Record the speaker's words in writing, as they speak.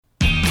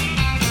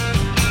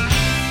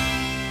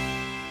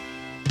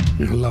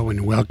Hello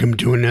and welcome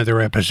to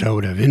another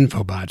episode of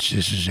Infobots.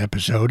 This is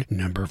episode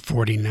number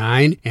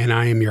 49, and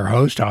I am your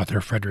host, author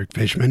Frederick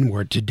Fishman,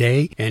 where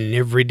today and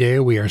every day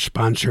we are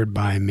sponsored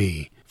by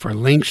me. For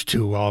links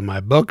to all my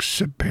books,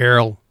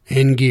 apparel,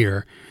 and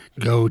gear,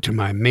 go to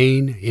my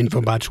main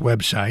Infobots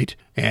website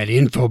at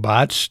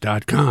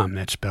infobots.com.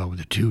 That's spelled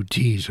with 2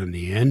 T's on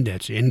the end.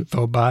 That's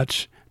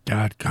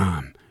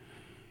infobots.com.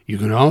 You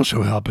can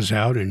also help us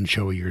out and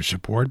show your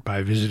support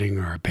by visiting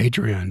our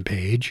Patreon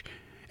page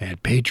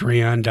at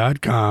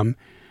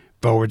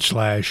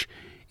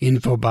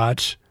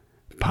patreon.com/Infobots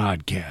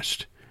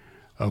podcast.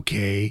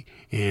 Okay,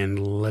 and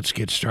let's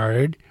get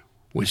started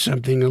with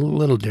something a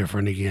little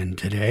different again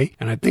today.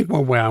 And I think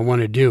what I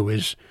want to do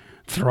is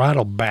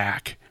throttle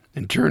back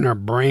and turn our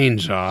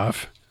brains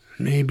off,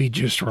 maybe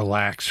just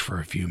relax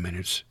for a few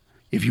minutes.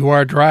 If you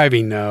are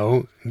driving,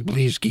 though,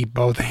 please keep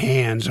both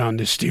hands on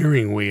the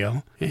steering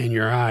wheel and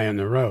your eye on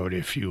the road,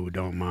 if you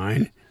don't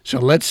mind. So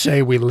let's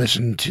say we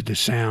listen to the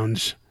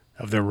sounds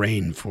of the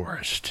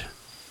rainforest.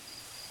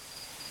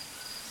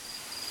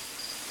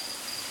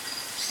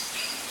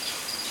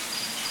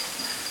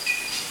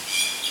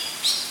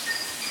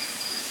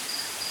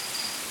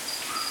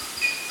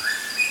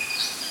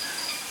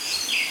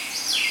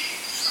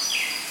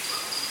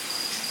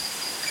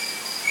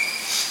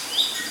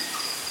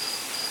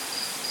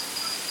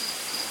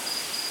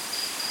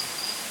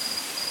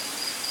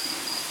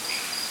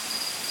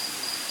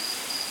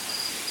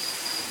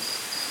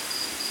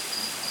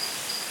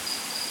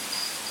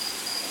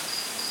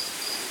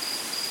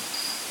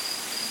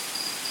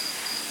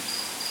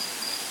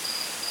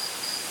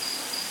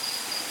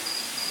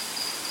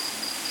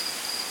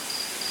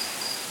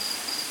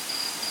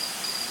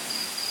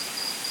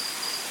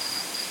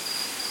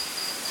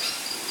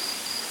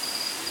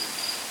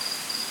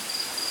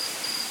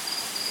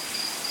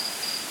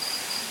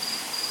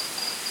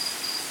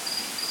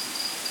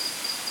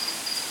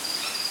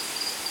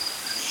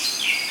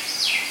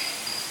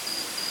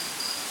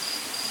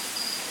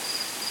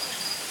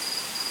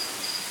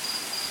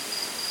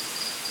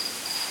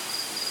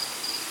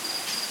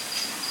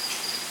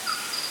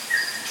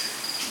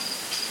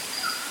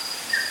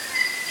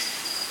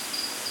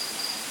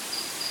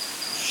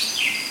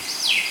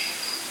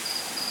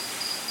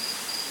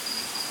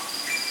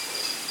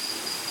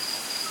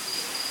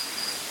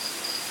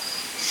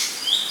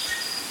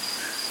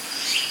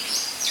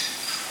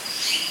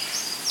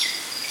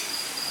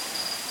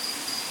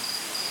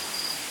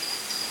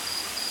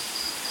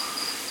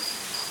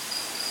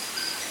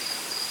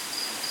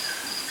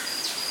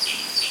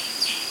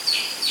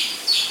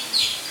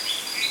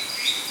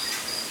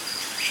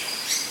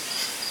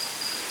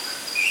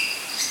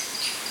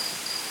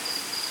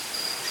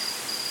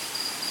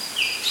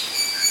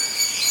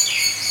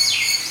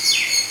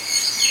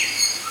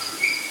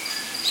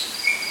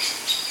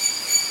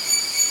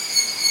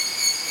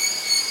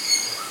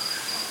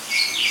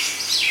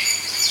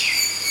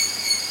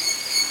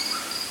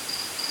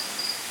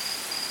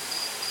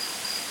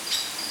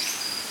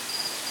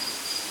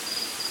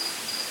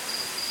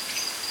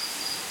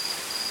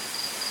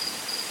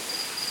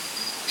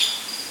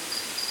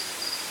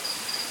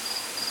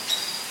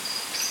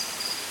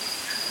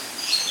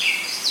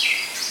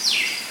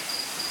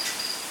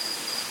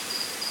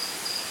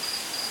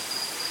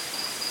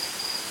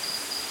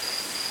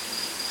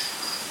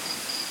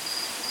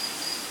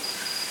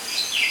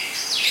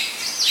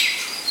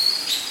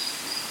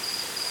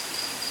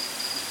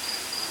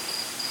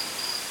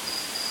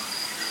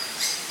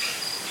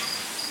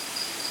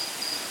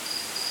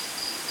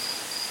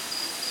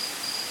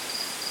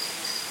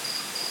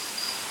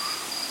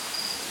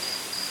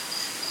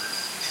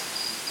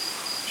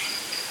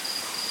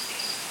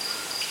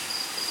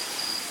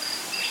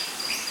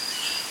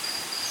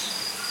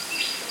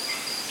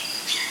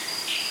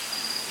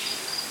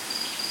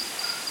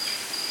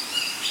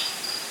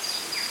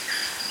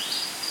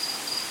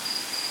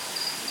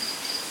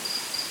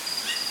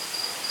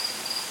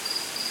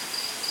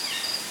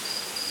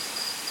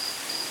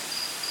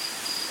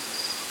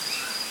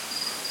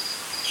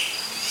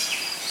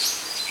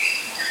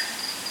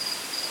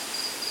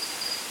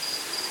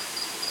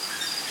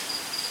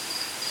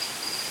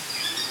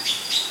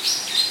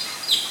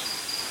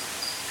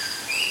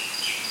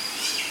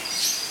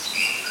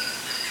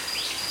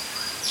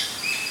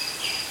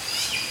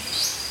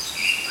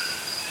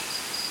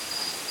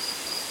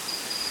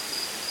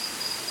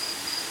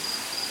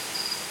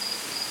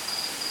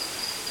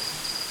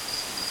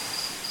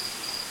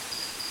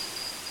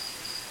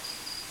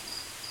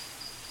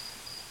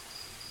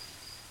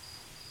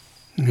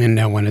 And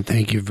I want to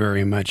thank you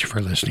very much for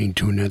listening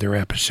to another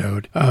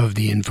episode of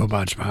the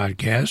Infobots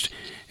podcast.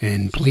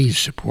 And please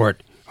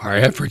support our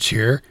efforts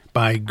here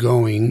by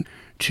going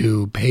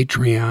to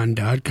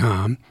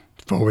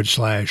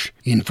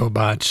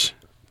patreon.com/Infobots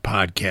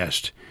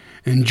podcast.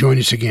 And join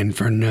us again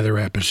for another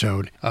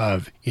episode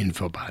of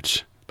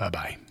Infobots.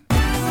 Bye-bye.